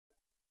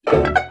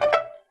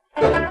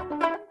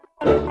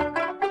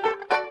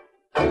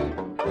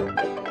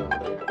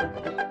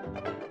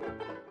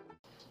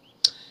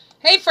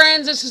Hey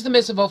friends, this is the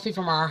MrsVolfie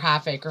from our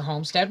Half Acre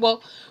Homestead.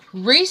 Well,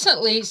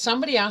 recently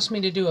somebody asked me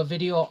to do a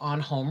video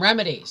on home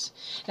remedies.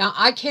 Now,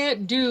 I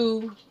can't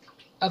do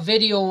a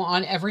video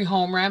on every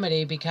home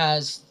remedy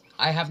because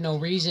I have no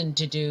reason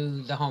to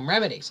do the home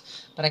remedies,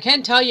 but I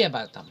can tell you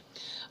about them,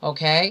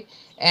 okay?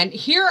 And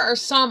here are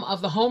some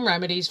of the home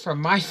remedies from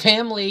my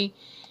family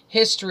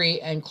history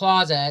and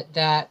closet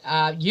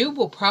that you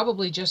will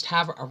probably just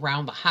have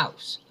around the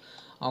house.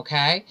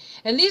 Okay,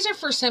 and these are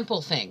for simple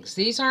things.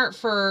 These aren't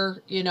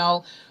for,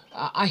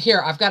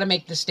 I've got to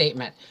make the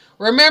statement.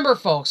 Remember,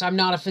 folks, I'm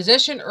not a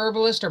physician,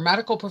 herbalist, or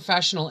medical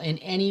professional in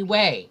any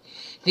way.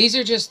 These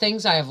are just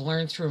things I have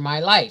learned through my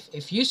life.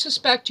 If you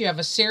suspect you have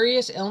a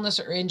serious illness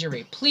or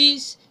injury,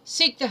 please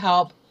seek the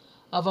help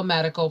of a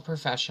medical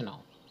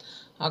professional.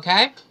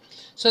 Okay,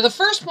 so the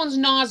first one's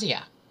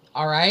nausea.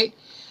 All right.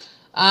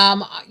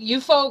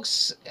 You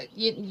folks,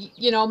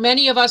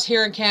 many of us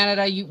here in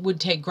Canada, you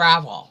would take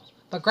Gravol.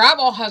 But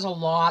Gravol has a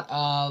lot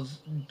of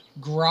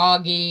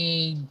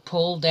groggy,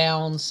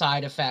 pull-down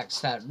side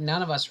effects that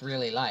none of us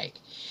really like.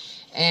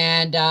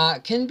 And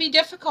can be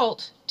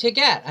difficult to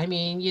get. I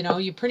mean,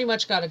 you pretty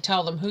much got to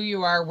tell them who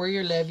you are, where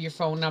you live, your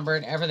phone number,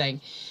 and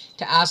everything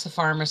to ask the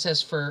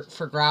pharmacist for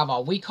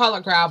Gravol. We call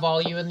it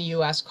Gravol. You in the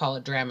U.S. call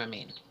it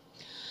Dramamine.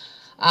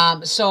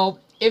 So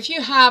if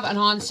you have an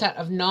onset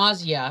of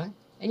nausea,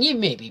 and you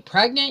may be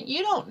pregnant,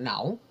 you don't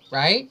know,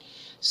 right?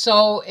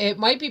 So it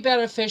might be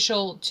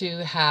beneficial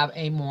to have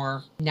a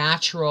more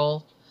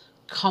natural,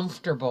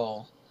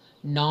 comfortable,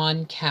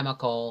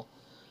 non-chemical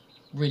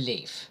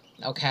relief,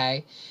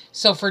 okay?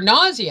 So for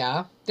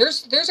nausea,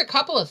 there's a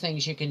couple of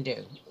things you can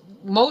do.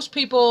 Most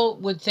people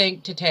would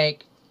think to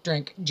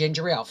drink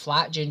ginger ale,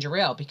 flat ginger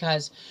ale,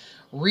 because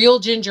real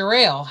ginger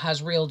ale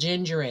has real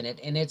ginger in it,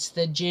 and it's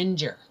the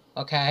ginger,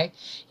 okay?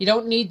 You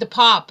don't need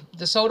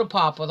the soda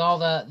pop with all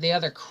the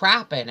other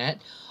crap in it.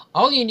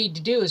 All you need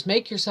to do is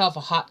make yourself a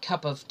hot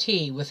cup of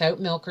tea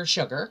without milk or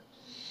sugar,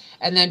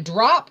 and then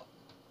drop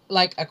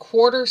like a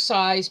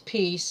quarter-size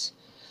piece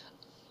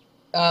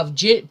of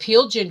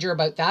peeled ginger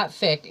about that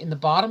thick in the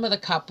bottom of the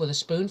cup with a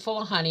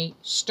spoonful of honey.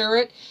 Stir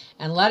it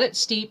and let it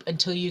steep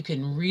until you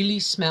can really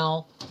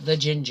smell the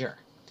ginger.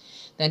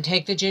 Then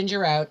take the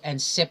ginger out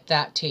and sip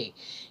that tea.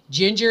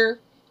 Ginger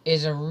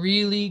is a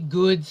really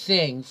good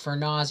thing for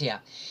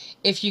nausea.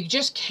 If you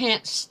just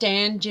can't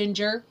stand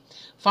ginger,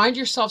 find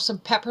yourself some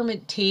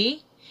peppermint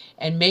tea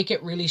and make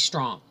it really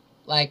strong.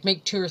 Like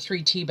make 2 or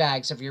 3 tea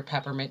bags of your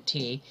peppermint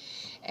tea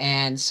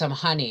and some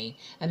honey,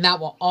 and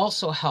that will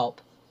also help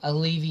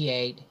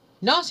alleviate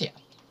nausea.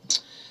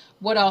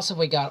 What else have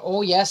we got?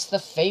 Oh yes, the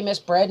famous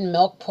bread and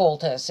milk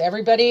poultice.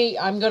 Everybody,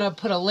 I'm going to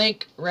put a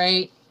link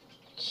right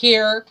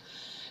here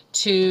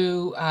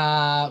to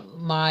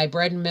my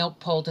bread and milk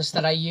poultice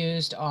that I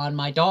used on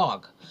my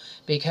dog,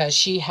 because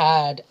she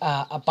had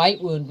a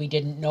bite wound we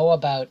didn't know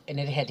about, and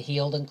it had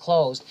healed and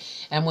closed.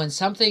 And when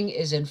something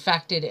is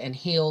infected and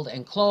healed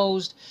and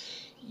closed,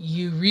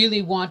 you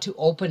really want to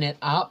open it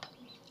up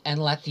and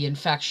let the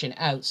infection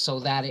out so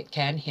that it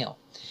can heal.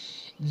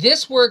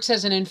 This works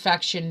as an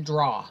infection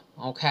draw,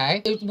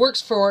 okay? It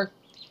works for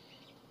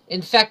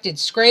infected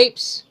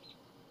scrapes,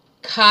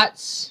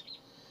 cuts,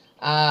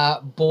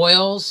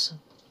 boils,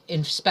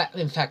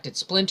 infected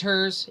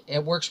splinters.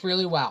 It works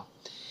really well.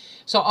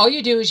 So all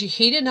you do is you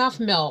heat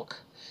enough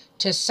milk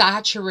to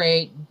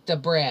saturate the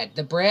bread.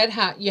 The bread,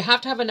 you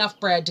have to have enough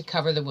bread to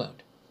cover the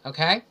wound,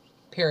 okay?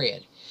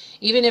 Period.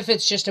 Even if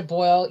it's just a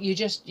boil, you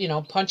just,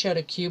 punch out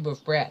a cube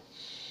of bread.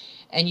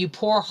 And you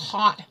pour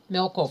hot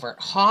milk over it.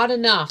 Hot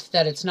enough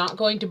that it's not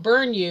going to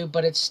burn you,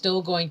 but it's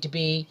still going to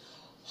be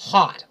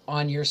hot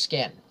on your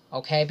skin,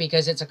 okay?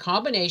 Because it's a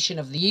combination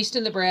of the yeast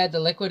in the bread, the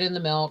liquid in the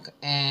milk,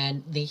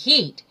 and the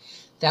heat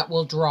that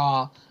will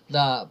draw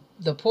the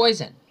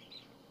poison.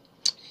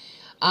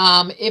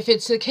 If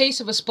it's the case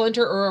of a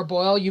splinter or a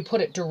boil, you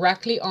put it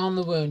directly on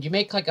the wound. You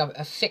make like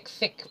a thick,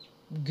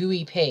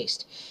 gooey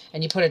paste,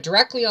 and you put it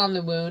directly on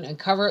the wound and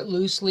cover it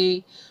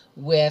loosely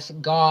with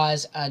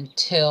gauze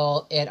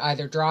until it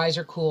either dries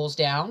or cools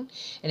down.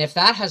 And if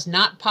that has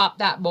not popped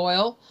that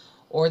boil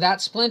or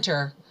that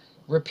splinter,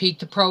 repeat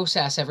the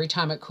process every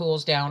time it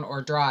cools down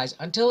or dries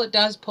until it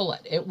does pull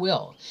it. It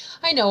will.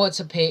 I know it's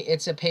a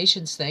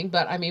patience thing,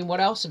 but I mean, what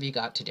else have you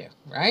got to do,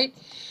 right?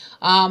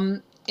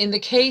 In the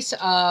case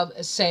of,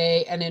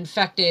 say, an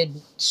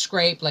infected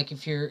scrape, like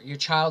if your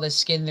child has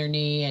skinned their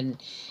knee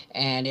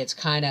and it's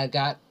kind of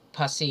got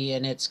pussy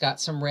and it's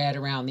got some red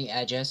around the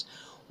edges,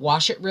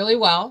 wash it really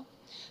well.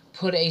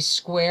 Put a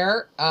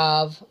square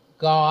of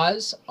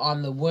gauze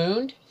on the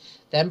wound.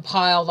 Then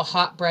pile the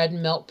hot bread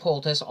and milk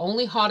poultice,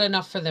 only hot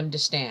enough for them to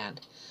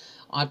stand,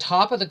 on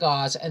top of the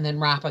gauze, and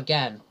then wrap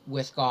again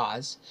with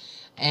gauze.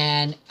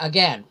 And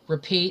again,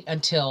 repeat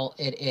until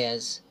it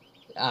is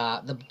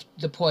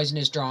the poison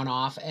is drawn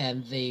off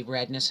and the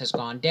redness has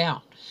gone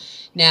down.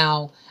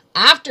 Now,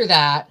 after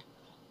that,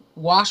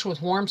 wash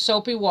with warm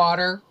soapy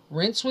water,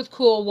 rinse with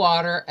cool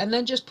water, and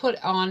then just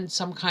put on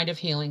some kind of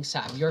healing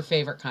salve, your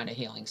favorite kind of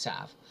healing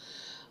salve.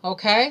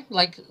 Okay?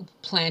 Like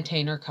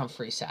plantain or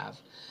comfrey salve.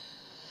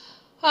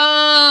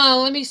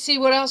 Let me see,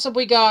 what else have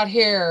we got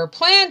here?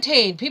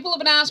 Plantain. People have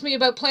been asking me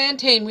about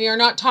plantain. We are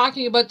not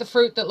talking about the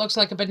fruit that looks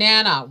like a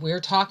banana. We're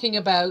talking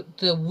about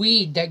the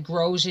weed that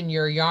grows in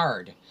your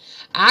yard.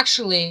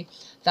 Actually,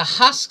 the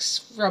husks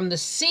from the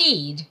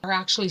seed are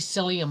actually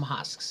psyllium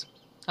husks.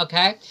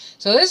 Okay?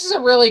 So this is a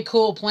really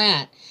cool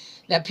plant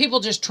that people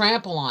just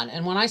trample on.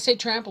 And when I say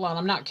trample on,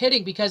 I'm not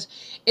kidding, because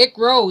it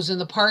grows in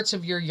the parts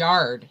of your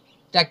yard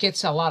that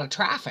gets a lot of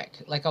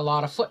traffic, like a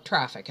lot of foot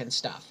traffic and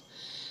stuff.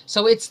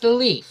 So it's the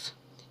leaf.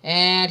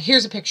 And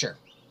here's a picture.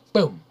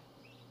 Boom.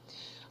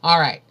 All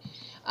right.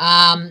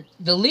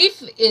 The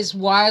leaf is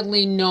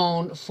widely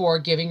known for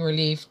giving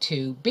relief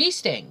to bee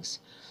stings.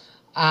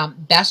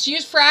 Best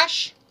used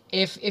fresh.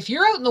 If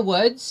you're out in the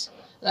woods,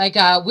 like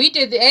we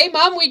did, hey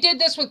Mom, we did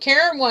this with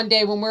Karen one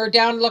day when we were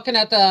down looking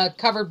at the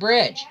covered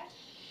bridge.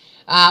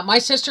 My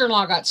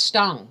sister-in-law got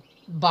stung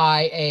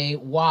by a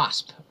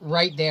wasp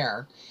right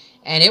there,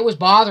 and it was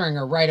bothering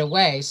her right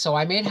away. So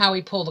I made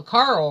Howie pull the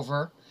car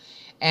over,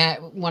 and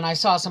when I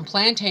saw some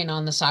plantain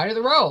on the side of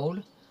the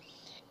road,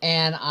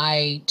 and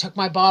I took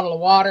my bottle of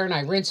water and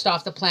I rinsed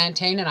off the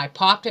plantain and I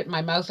popped it in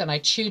my mouth and I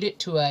chewed it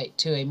to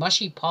a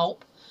mushy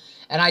pulp,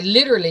 and I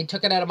literally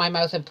took it out of my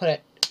mouth and put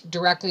it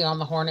directly on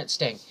the hornet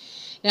sting.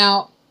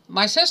 Now,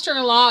 my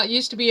sister-in-law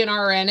used to be an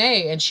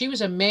RNA, and she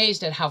was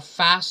amazed at how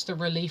fast the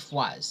relief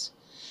was,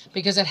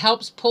 because it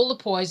helps pull the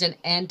poison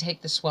and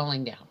take the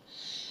swelling down.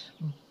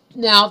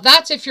 Now,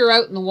 that's if you're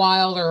out in the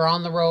wild or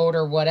on the road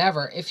or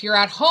whatever. If you're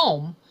at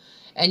home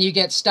and you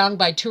get stung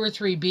by 2 or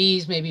 3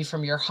 bees, maybe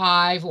from your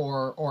hive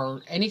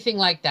or anything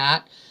like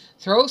that,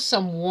 throw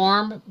some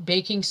warm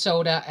baking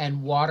soda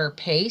and water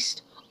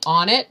paste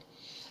on it.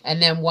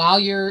 And then while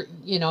you're,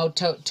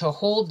 to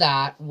hold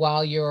that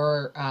while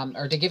you're,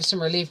 or to give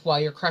some relief while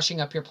you're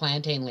crushing up your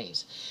plantain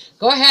leaves.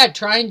 Go ahead,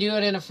 try and do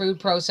it in a food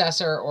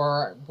processor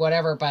or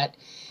whatever, but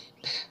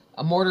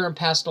a mortar and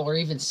pestle or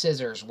even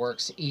scissors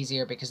works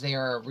easier because they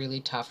are a really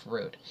tough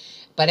root.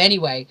 But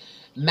anyway,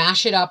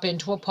 mash it up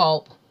into a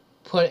pulp,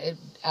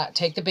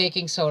 take the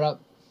baking soda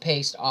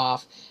paste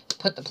off,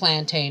 put the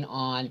plantain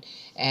on,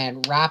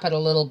 and wrap it a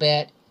little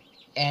bit,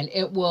 and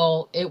it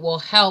will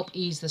help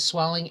ease the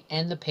swelling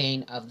and the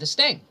pain of the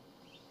sting.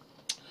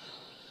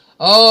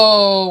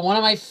 Oh, one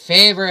of my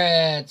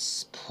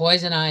favorites,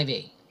 poison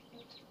ivy.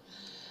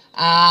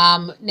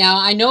 Now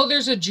I know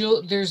there's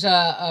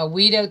a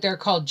weed out there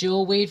called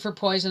jewel weed for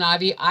poison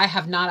ivy. I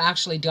have not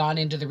actually gone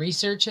into the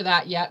research of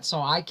that yet,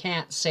 so I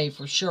can't say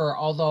for sure,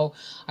 although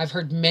I've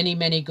heard many,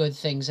 many good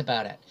things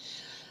about it.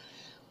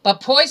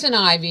 But poison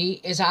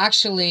ivy is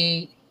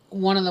actually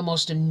one of the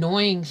most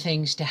annoying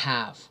things to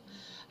have.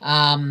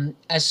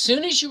 As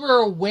soon as you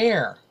are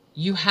aware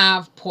you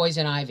have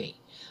poison ivy,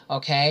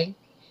 okay,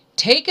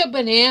 take a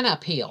banana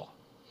peel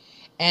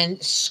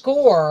and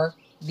score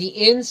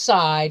the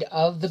inside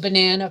of the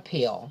banana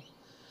peel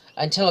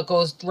until it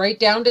goes right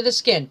down to the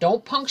skin.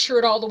 Don't puncture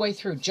it all the way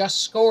through.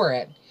 Just score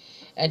it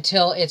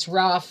until it's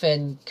rough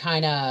and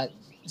kind of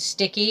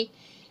sticky.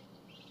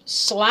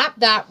 Slap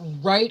that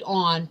right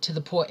on to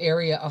the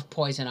area of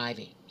poison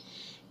ivy.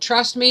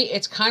 Trust me,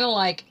 it's kind of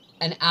like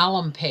an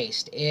alum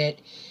paste.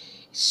 It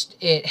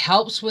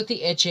helps with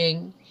the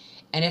itching,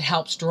 and it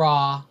helps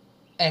draw.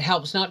 It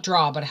helps not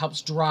draw, but it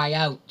helps dry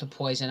out the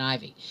poison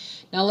ivy.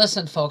 Now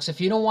listen, folks, if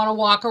you don't want to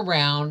walk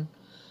around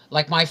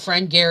like my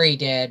friend Gary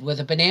did with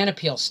a banana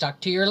peel stuck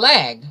to your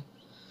leg,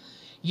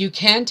 you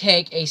can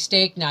take a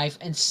steak knife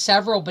and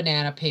several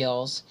banana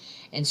peels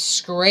and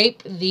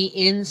scrape the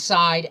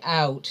inside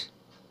out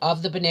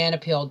of the banana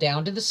peel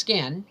down to the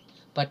skin,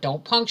 but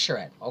don't puncture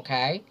it,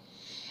 okay?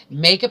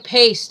 Make a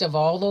paste of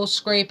all those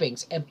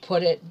scrapings and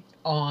put it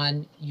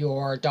on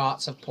your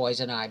dots of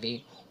poison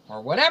ivy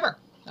or whatever,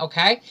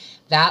 okay?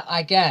 That,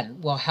 again,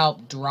 will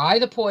help dry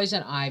the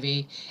poison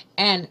ivy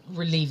and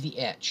relieve the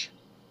itch.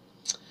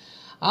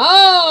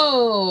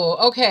 Oh,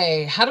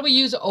 okay. How do we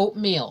use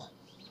oatmeal?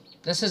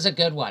 This is a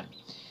good one.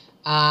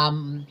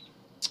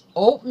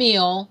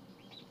 Oatmeal,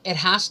 it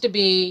has to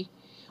be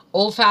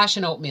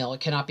old-fashioned oatmeal.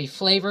 It cannot be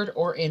flavored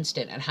or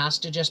instant. It has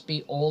to just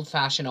be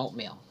old-fashioned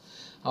oatmeal,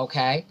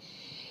 okay?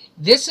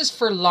 This is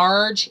for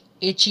large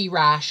itchy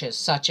rashes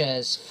such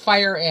as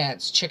fire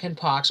ants, chicken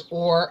pox,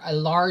 or a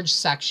large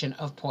section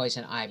of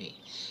poison ivy.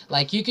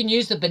 Like, you can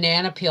use the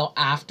banana peel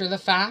after the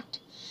fact,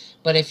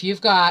 but if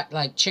you've got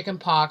like chicken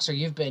pox or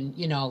you've been,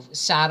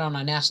 sat on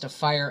a nest of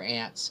fire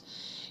ants,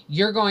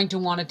 you're going to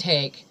want to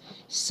take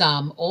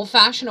some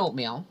old-fashioned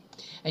oatmeal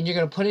and you're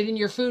going to put it in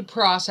your food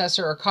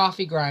processor or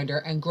coffee grinder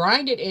and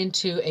grind it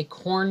into a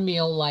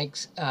cornmeal-like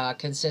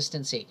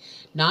consistency.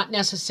 Not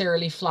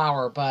necessarily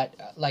flour, but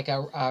like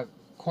a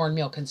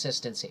cornmeal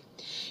consistency.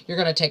 You're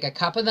going to take a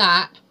cup of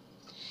that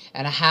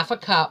and a half a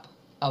cup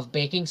of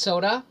baking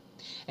soda,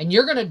 and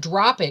you're going to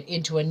drop it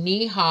into a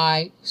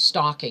knee-high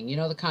stocking. You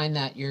know, the kind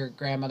that your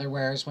grandmother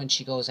wears when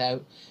she goes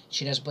out.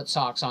 She doesn't put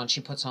socks on.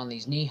 She puts on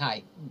these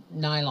knee-high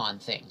nylon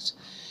things.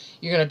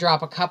 You're going to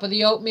drop a cup of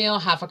the oatmeal,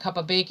 half a cup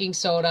of baking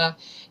soda.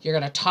 You're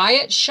going to tie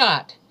it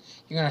shut.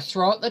 You're going to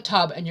throw it in the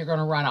tub, and you're going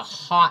to run a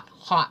hot,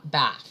 hot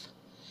bath.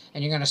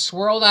 And you're going to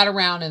swirl that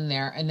around in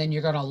there, and then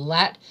you're going to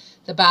let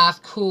the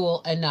bath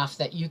cool enough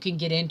that you can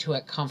get into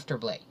it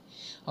comfortably.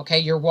 Okay,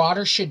 your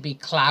water should be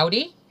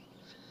cloudy,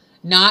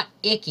 not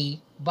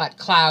icky, but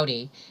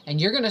cloudy, and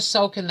you're going to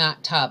soak in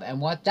that tub.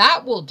 And what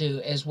that will do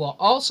is will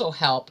also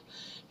help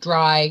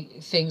dry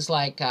things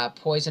like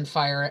poison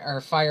fire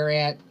or fire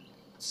ant,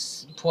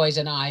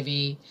 poison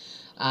ivy,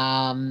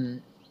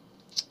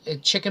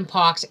 chicken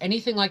pox,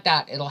 anything like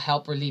that. It'll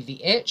help relieve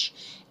the itch,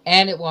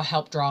 and it will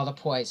help draw the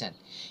poison.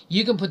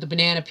 You can put the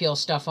banana peel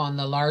stuff on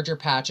the larger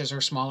patches or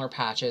smaller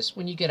patches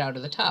when you get out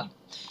of the tub.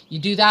 You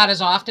do that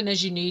as often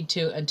as you need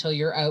to until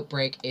your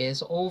outbreak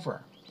is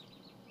over.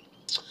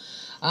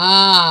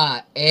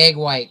 Egg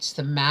whites,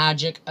 the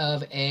magic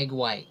of egg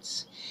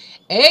whites.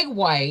 Egg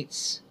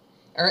whites,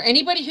 or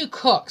anybody who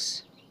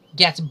cooks,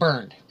 gets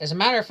burned. As a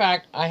matter of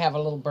fact, I have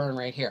a little burn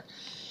right here.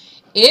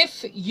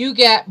 If you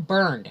get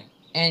burned,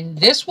 and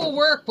this will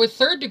work with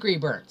 3rd-degree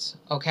burns,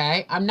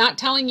 okay? I'm not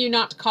telling you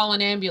not to call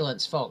an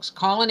ambulance, folks.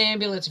 Call an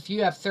ambulance if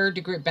you have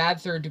bad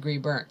 3rd-degree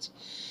burns.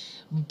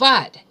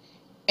 But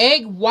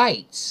egg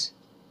whites,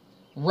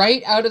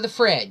 right out of the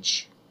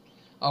fridge,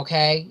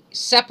 okay,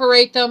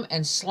 separate them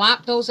and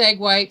slap those egg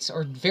whites,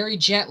 or very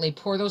gently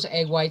pour those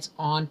egg whites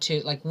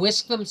onto, like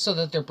whisk them so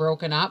that they're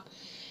broken up,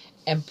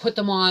 and put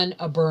them on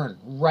a burn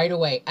right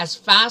away. As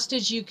fast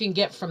as you can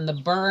get from the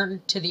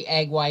burn to the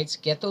egg whites,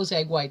 get those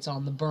egg whites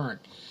on the burn.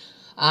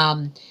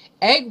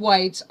 Egg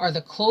whites are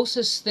the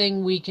closest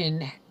thing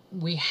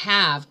we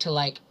have to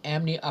like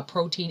a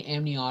protein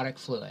amniotic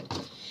fluid,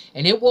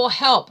 and it will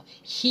help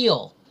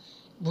heal,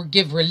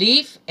 give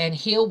relief and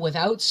heal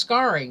without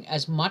scarring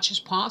as much as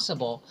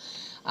possible.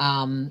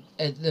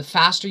 The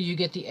faster you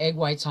get the egg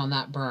whites on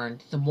that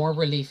burn, the more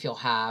relief you'll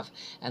have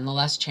and the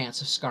less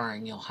chance of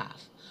scarring you'll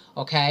have.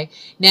 Okay,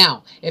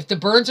 now if the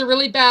burns are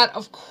really bad,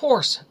 of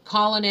course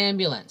call an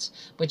ambulance,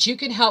 but you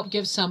can help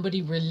give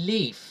somebody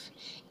relief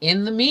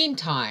in the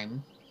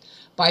meantime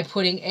by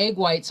putting egg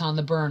whites on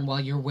the burn while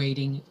you're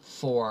waiting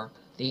for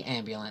the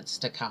ambulance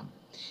to come.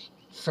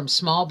 From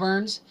small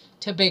burns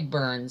to big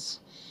burns,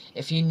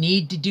 if you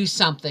need to do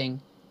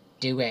something,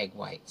 do egg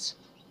whites.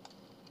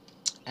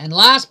 And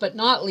last but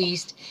not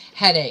least,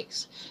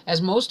 headaches.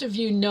 As most of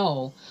you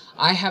know,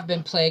 I have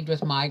been plagued with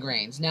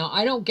migraines. Now,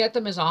 I don't get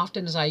them as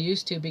often as I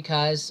used to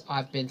because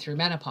I've been through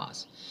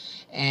menopause.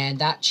 And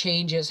that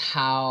changes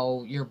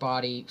how your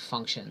body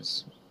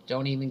functions.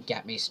 Don't even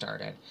get me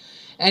started.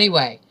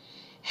 Anyway,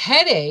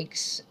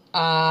 headaches,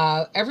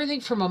 everything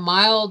from a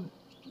mild,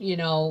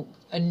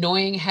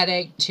 annoying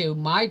headache to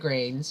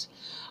migraines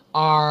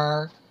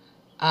are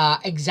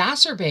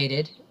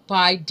exacerbated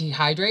by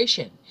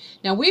dehydration.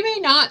 Now, we may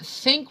not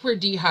think we're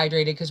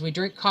dehydrated because we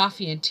drink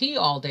coffee and tea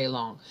all day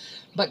long,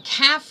 but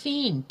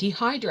caffeine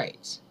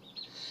dehydrates.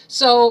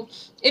 So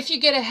if you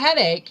get a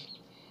headache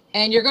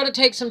and you're going to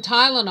take some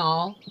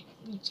Tylenol,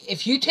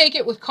 if you take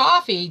it with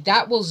coffee,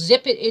 that will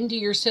zip it into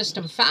your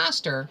system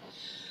faster.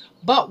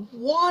 But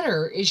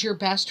water is your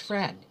best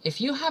friend.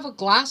 If you have a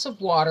glass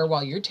of water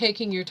while you're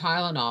taking your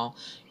Tylenol,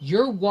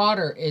 your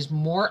water is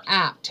more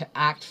apt to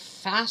act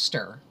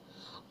faster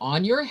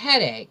on your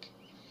headache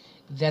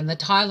than the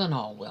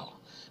Tylenol will.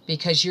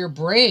 Because your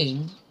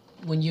brain,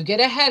 when you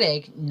get a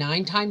headache,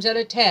 9 times out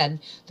of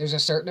 10, there's a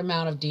certain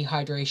amount of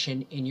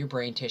dehydration in your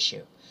brain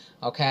tissue.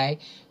 Okay?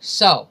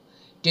 So,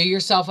 do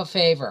yourself a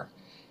favor.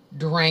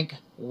 Drink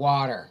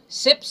water.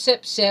 Sip,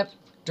 sip, sip.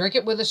 Drink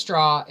it with a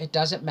straw. It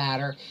doesn't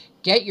matter.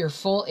 Get your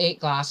full 8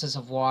 glasses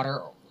of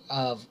water,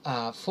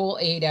 full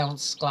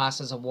 8-ounce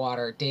glasses of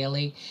water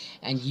daily,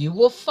 and you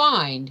will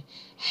find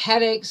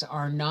headaches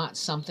are not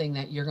something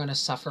that you're going to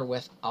suffer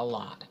with a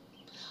lot.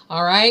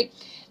 All right?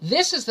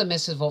 This is the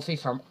Mrs. Wolfie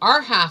from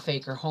our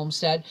half-acre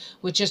homestead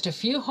with just a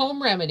few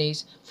home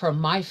remedies from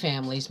my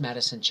family's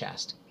medicine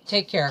chest.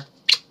 Take care.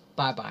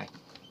 Bye-bye.